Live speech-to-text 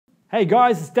Hey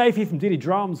guys, it's Dave here from DD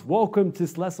Drums. Welcome to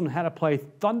this lesson on how to play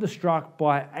Thunderstruck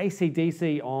by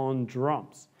ACDC on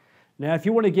drums. Now, if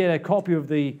you want to get a copy of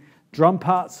the drum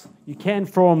parts, you can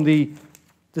from the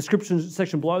description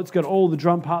section below. It's got all the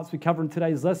drum parts we cover in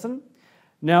today's lesson.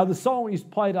 Now, the song is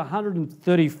played at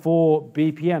 134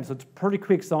 BPM, so it's a pretty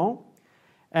quick song.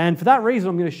 And for that reason,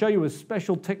 I'm going to show you a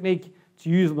special technique to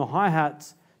use on the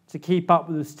hi-hats to keep up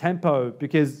with this tempo,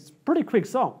 because it's a pretty quick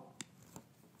song.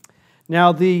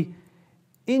 Now, the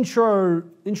intro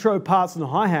parts on the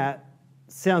hi-hat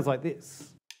sounds like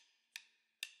this.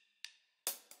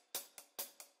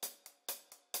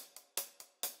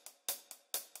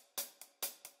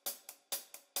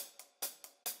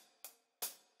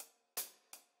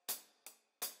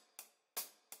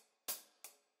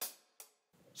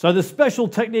 So the special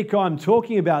technique I'm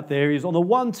talking about there is on the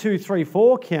 1, 2, 3,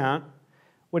 4 count,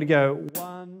 we're going to go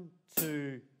 1,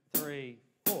 2, 3,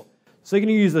 4. So you're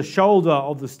going to use the shoulder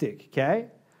of the stick, okay?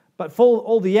 But for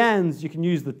all the ands, you can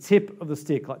use the tip of the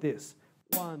stick like this.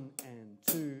 1 and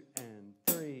 2 and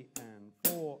 3 and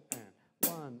 4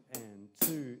 and 1 and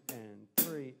 2 and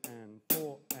 3 and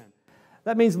 4 and.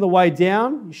 That means on the way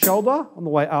down, shoulder, on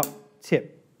the way up,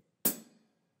 tip.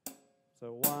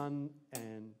 So 1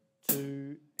 and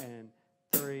 2 and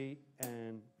 3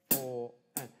 and 4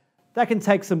 and. That can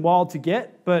take some while to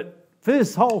get, but for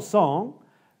this whole song,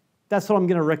 that's what I'm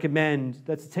going to recommend.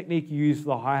 That's the technique you use for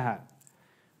the hi-hat.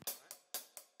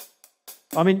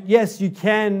 I mean, yes, you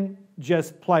can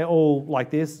just play all like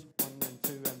this. 1 and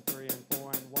 2 and 3 and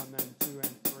 4 and 1 and 2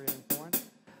 and 3 and 4 and.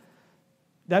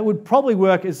 That would probably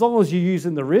work as long as you're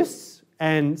using the wrists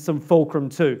and some fulcrum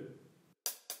too.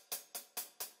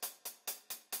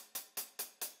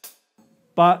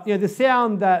 But the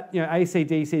sound that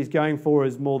ACDC is going for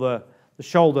is more the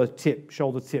shoulder tip.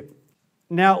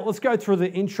 Now let's go through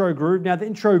the intro groove. Now the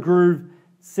intro groove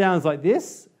sounds like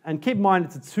this, and keep in mind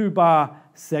it's a 2-bar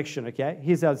section, okay?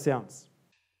 Here's how it sounds.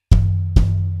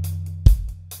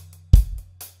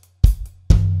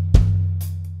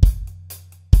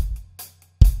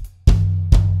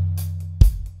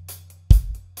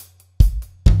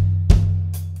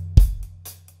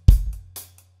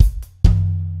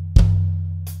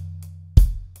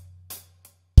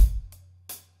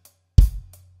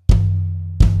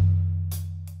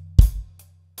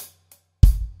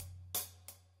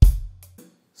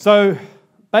 So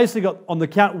basically got on the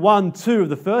count 1, 2 of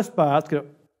the first bar, it's going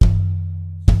to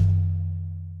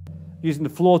using the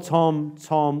floor tom,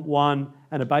 1,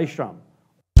 and a bass drum.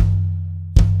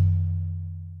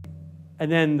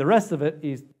 And then the rest of it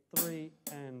is 3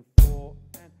 and 4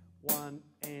 and 1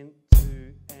 and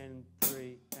 2 and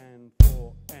 3 and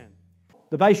 4 and.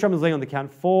 The bass drum is laying on the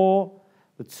count 4,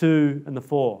 the 2, and the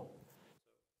 4.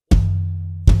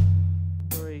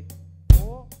 3,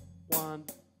 4, 1,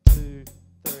 2,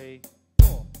 3,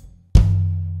 4.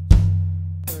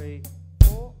 3,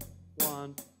 4,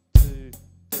 1, 2,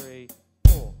 3,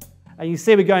 4. And you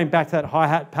see we're going back to that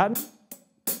hi-hat pattern,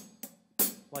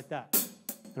 like that.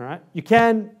 All right. You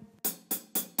can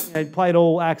play it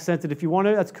all accented if you want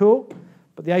to. That's cool.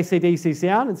 But the ACDC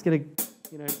sound, it's going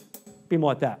to, be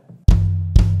more like that.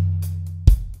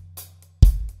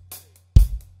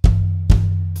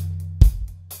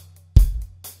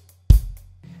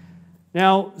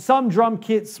 Now, some drum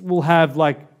kits will have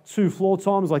like 2 floor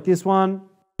toms, like this one.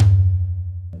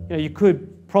 You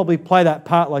could probably play that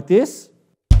part like this.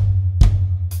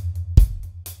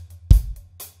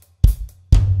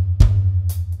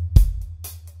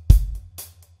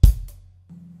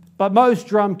 But most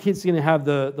drum kits are going to have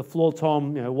the floor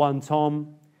tom, 1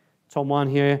 tom 1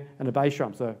 here, and a bass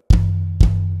drum. So,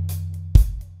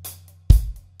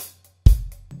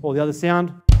 or the other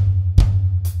sound.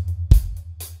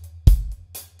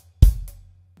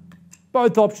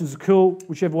 Both options are cool,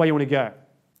 whichever way you want to go.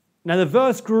 Now the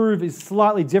verse groove is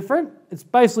slightly different. It's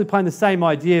basically playing the same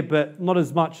idea, but not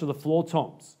as much of the floor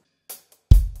toms.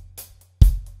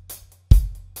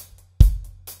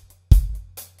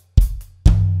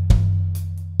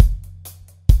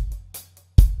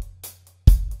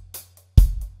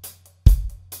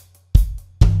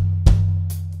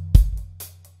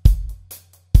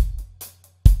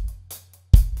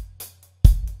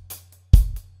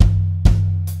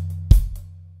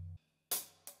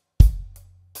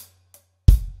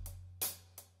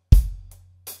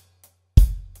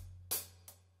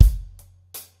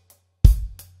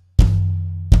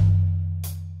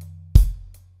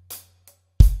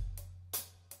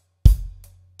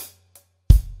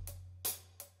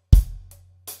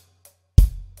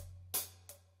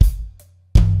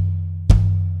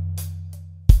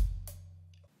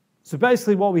 So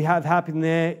basically what we have happening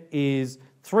there is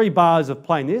 3 bars of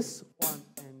playing this. 1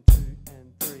 and 2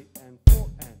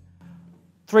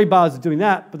 3 bars are doing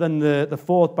that, but then the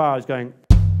 4th bar is going.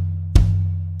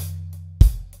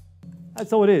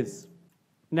 That's all it is.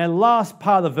 Now, the last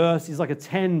part of the verse is like a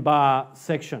 10-bar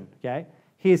section, okay?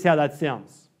 Here's how that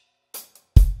sounds.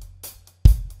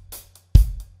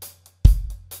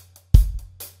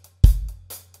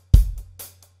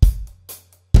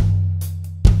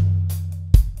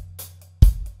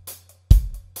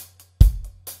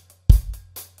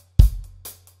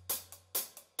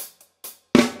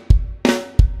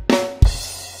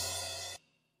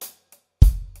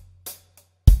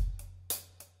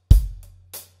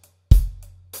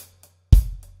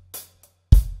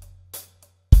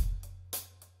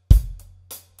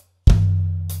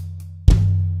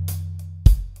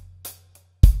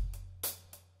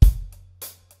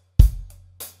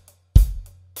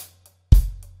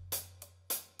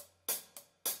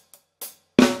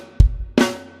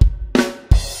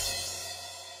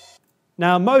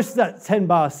 Now, most of that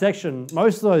 10-bar section,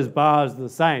 most of those bars are the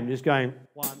same, just going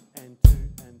 1 and 2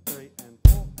 and 3 and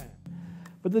 4.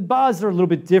 But the bars that are a little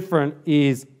bit different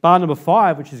is bar number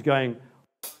 5, which is going.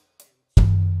 It's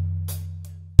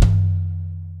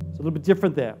a little bit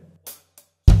different there.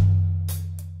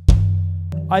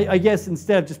 I guess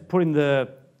instead of just putting the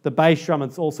bass drum,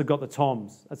 it's also got the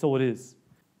toms. That's all it is.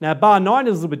 Now, bar 9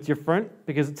 is a little bit different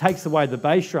because it takes away the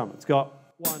bass drum. It's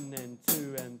got 1 and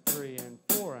 2 and 3 and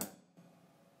 4.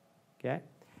 Okay,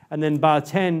 and then bar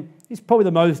 10 is probably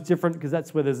the most different because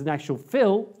that's where there's an actual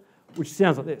fill, which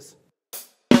sounds like this.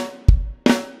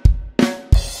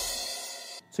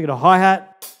 So you got a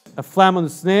hi-hat, a flam on the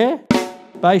snare,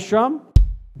 bass drum,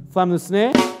 flam on the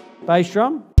snare, bass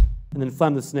drum, and then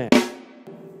flam the snare.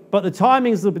 But the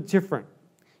timing is a little bit different.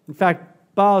 In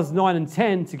fact, bars 9 and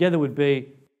 10 together would be.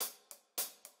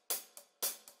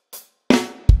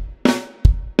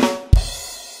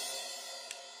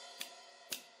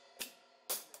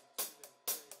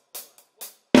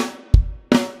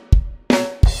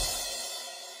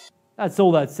 That's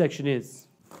all that section is.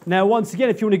 Now, once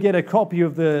again, if you want to get a copy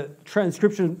of the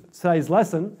transcription of today's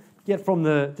lesson, get from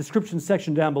the description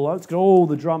section down below. It's got all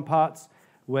the drum parts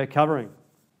we're covering.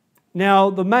 Now,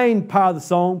 the main part of the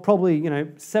song, probably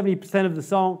 70% of the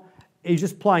song, is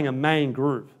just playing a main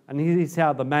groove. And here's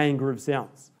how the main groove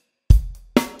sounds.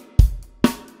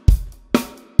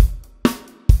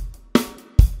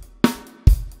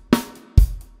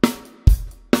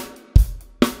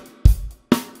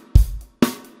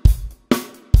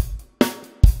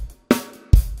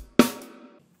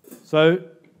 So,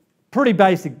 pretty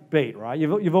basic beat, right?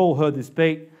 You've all heard this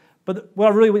beat. But what I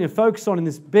really want you to focus on in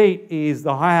this beat is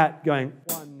the hi-hat going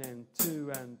 1 and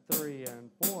 2 and 3 and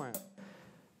 4.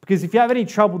 Because if you have any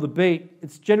trouble with the beat,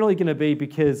 it's generally going to be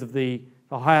because of the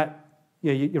hi-hat,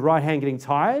 your right hand getting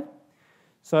tired.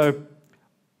 So,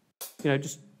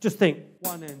 just think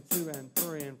 1 and 2 and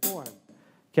 3 and 4.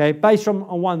 Okay, bass drum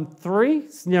on 1, 3,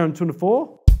 snare on 2 and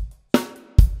 4.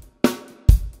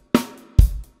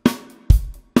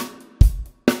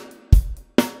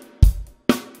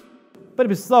 But a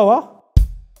bit slower.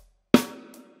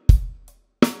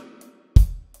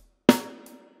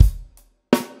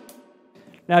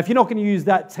 Now, if you're not going to use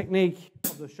that technique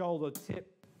of the shoulder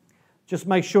tip, just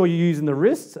make sure you're using the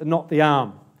wrist and not the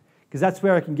arm, because that's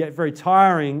where it can get very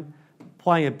tiring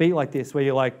playing a beat like this, where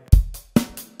you're like,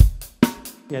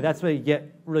 that's where you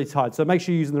get really tired. So make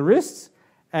sure you're using the wrists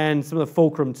and some of the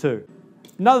fulcrum too.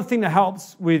 Another thing that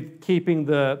helps with keeping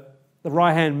the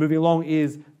right hand moving along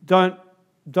is don't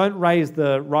raise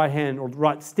the right hand or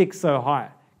right stick so high.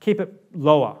 Keep it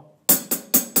lower.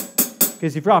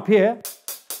 Because if you're up here,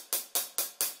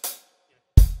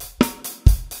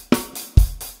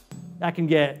 that can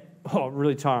get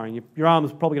really tiring. Your arm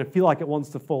is probably going to feel like it wants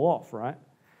to fall off, right?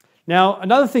 Now,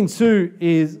 another thing too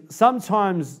is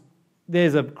sometimes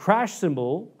there's a crash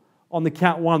cymbal on the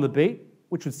count 1 of the beat,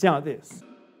 which would sound like this.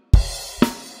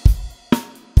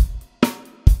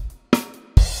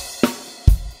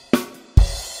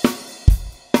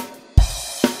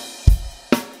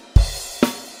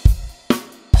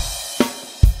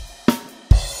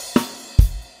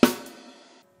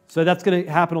 So that's going to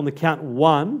happen on the count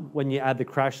 1 when you add the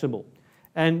crash cymbal.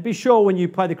 And be sure when you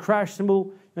play the crash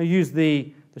cymbal, use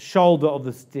the shoulder of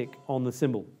the stick on the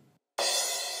cymbal.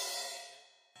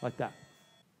 Like that.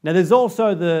 Now there's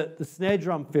also the snare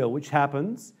drum fill, which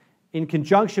happens in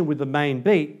conjunction with the main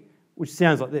beat, which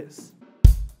sounds like this.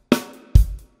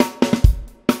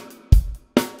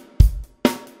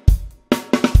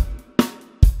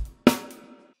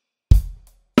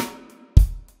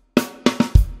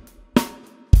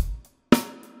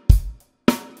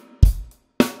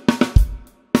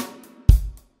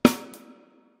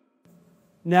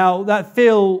 Now that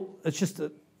fill, it's just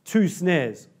 2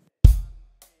 snares.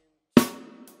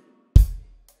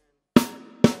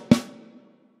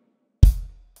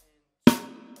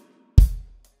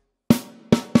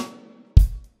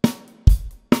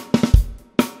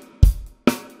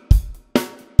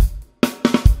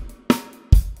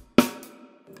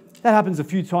 That happens a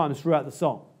few times throughout the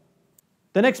song.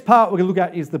 The next part we're going to look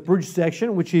at is the bridge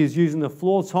section, which is using the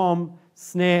floor tom,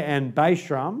 snare and bass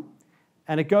drum,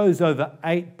 and it goes over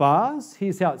 8 bars.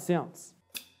 Here's how it sounds.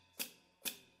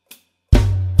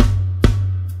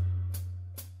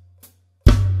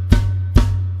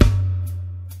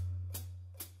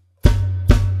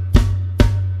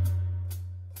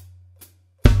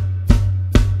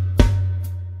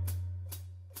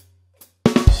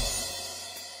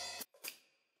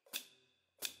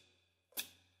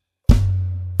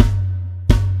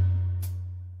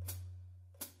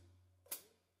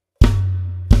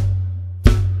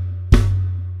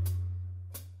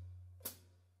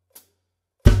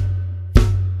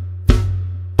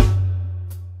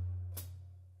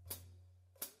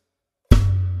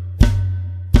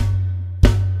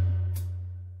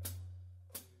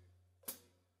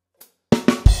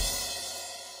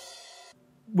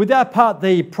 With that part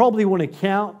there, you probably want to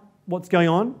count what's going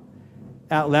on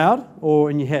out loud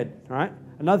or in your head, right?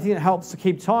 Another thing that helps to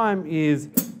keep time is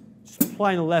just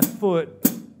playing the left foot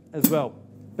as well.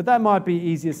 But that might be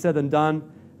easier said than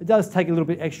done. It does take a little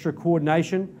bit extra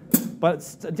coordination, but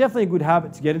it's definitely a good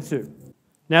habit to get into.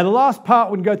 Now, the last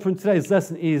part we're going to go through in today's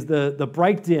lesson is the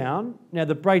breakdown. Now,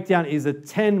 the breakdown is a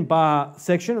 10-bar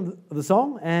section of the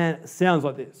song, and it sounds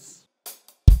like this.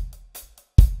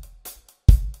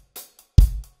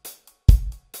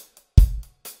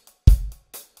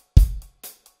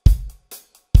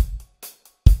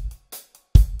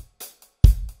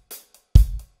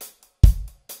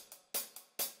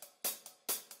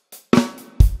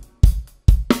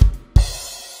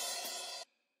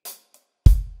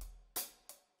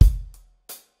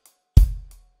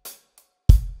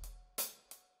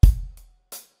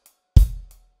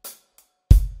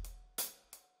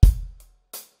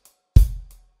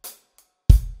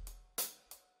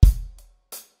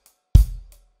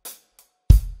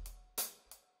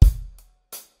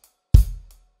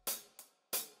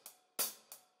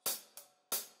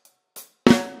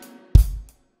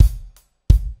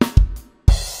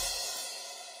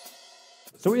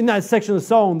 So in that section of the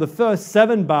song, the first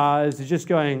 7 bars is just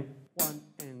going 1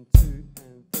 and 2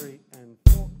 and 3 and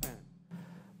 4 and.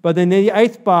 But then the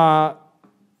 8th bar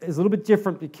is a little bit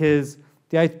different because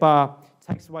the 8th bar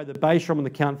takes away the bass drum on the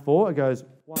count 4. It goes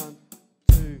 1,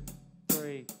 2,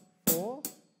 3, 4,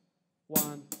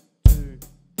 1, 2,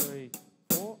 3,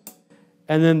 4.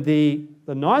 And then the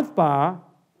 9th bar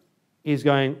is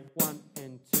going 1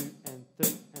 and 2 and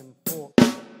 3 and 4.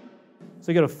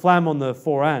 So you got a flam on the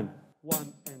 4 and.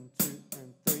 1 and 2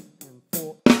 and 3 and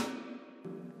 4.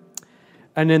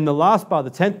 And then the last bar, the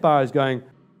 10th bar, is going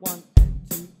 1 and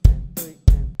 2 and 3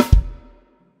 and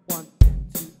 1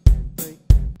 and 2 and 3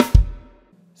 and.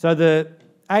 So the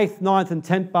 8th, 9th and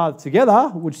 10th bars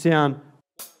together would sound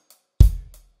 1,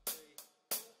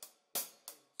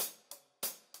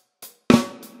 2,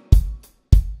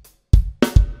 3.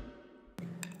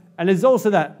 And there's also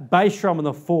that bass drum on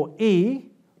the 4E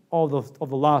of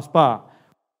the last bar.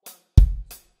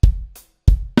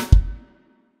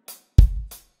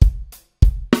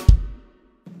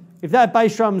 If that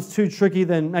bass drum's too tricky,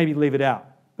 then maybe leave it out.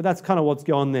 But that's kind of what's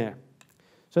going there.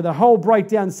 So the whole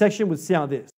breakdown section would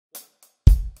sound this.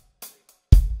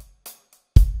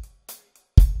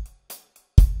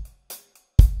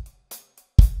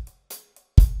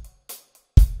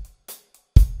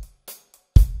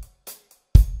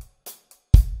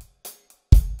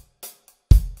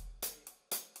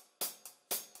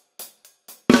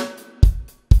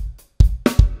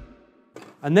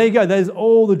 And there you go, there's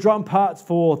all the drum parts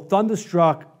for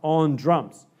Thunderstruck on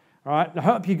drums. All right, I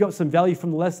hope you got some value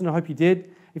from the lesson. I hope you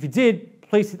did. If you did,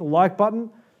 please hit the like button.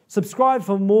 Subscribe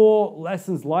for more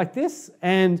lessons like this.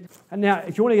 And now,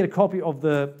 if you want to get a copy of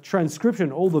the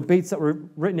transcription, all the beats that were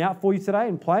written out for you today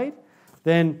and played,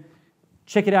 then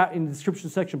check it out in the description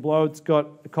section below. It's got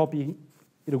a copy.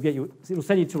 It'll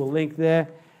send you to a link there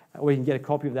where you can get a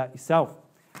copy of that yourself.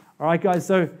 All right, guys,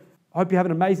 so I hope you have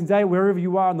an amazing day wherever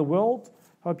you are in the world.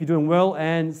 Hope you're doing well,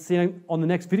 and see you on the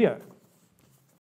next video.